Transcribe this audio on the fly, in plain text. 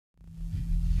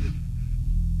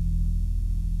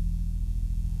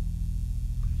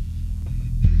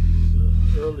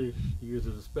early years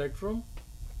of the spectrum.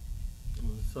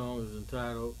 And the song is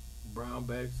entitled Brown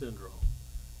Bag Syndrome.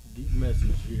 Deep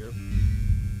message here.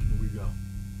 Here we go.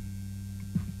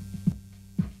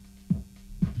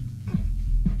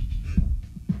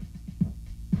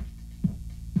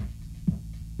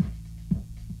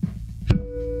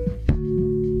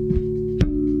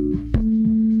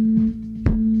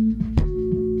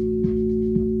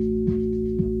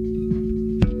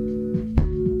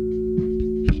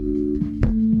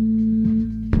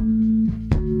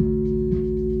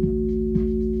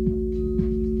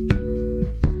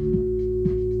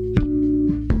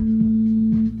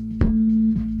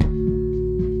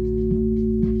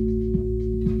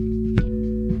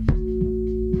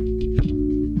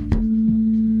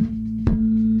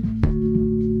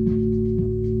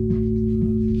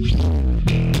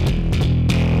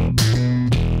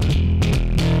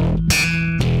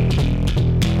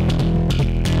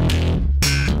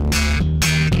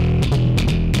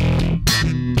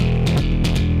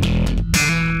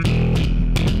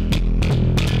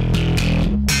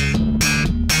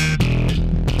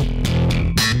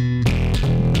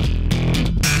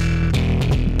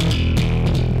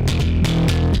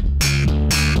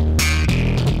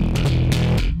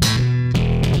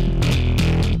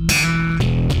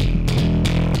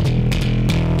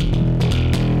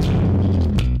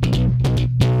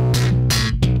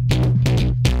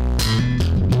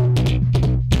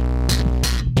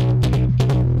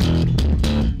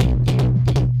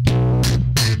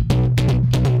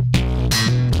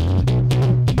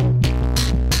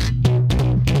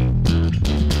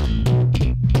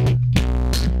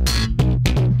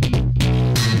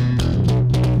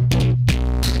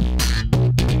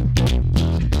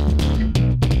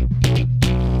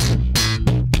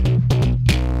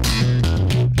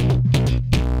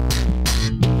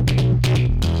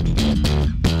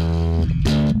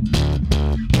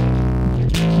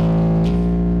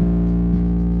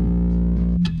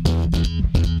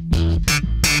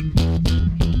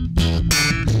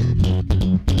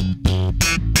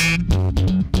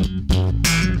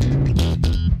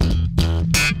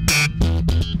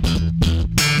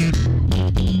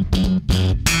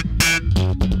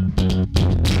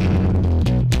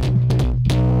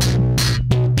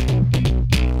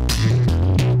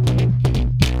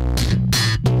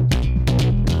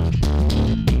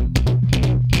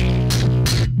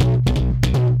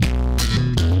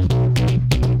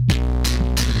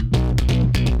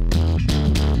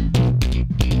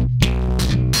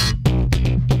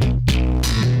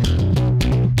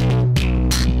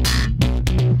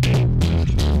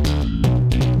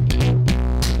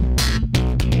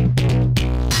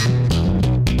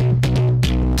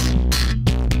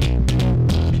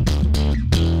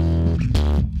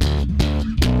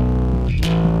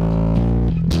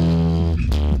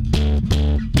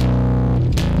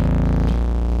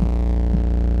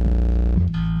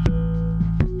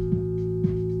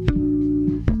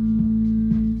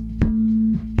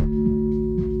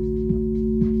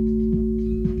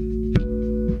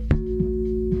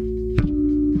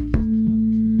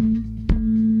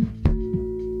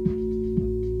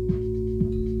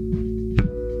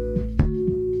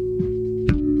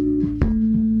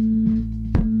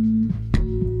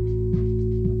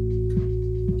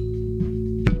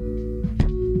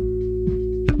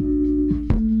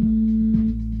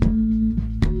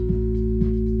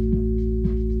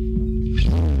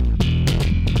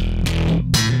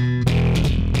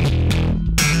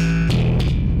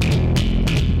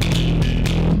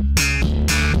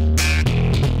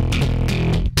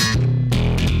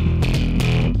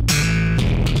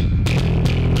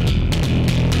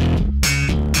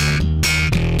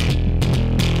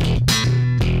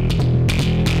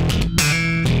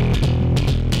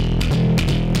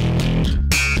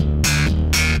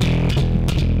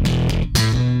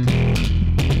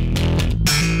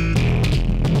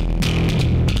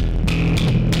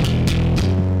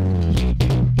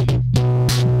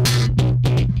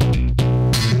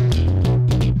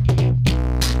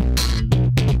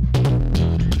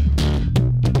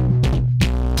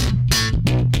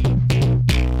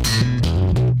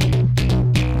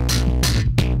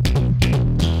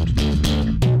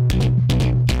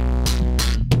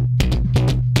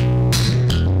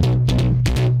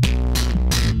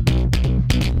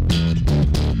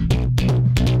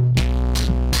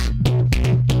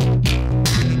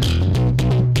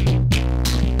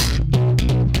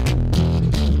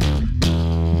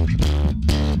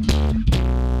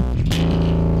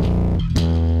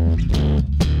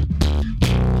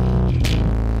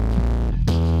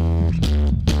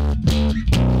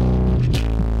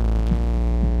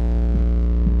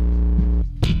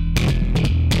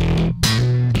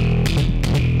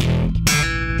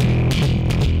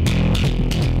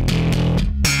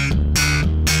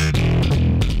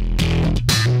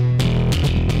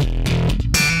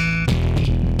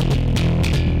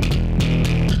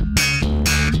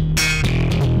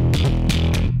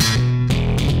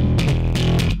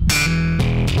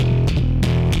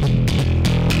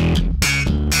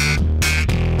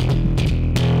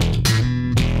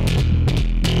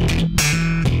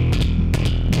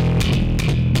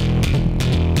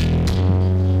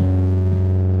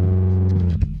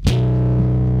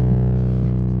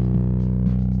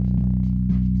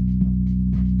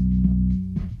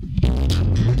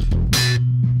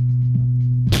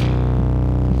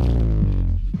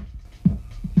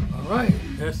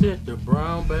 That's it, the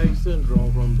brown bag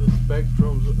syndrome from the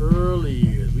spectrum's early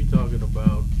years. We talking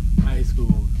about high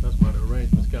school. That's why the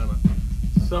arrangement's kind of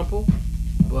simple,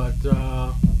 but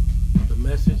the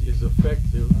message is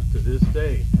effective to this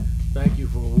day. Thank you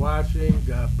for watching.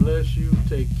 God bless you.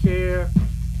 Take care.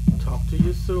 Talk to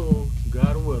you soon,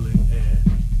 God willing,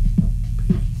 and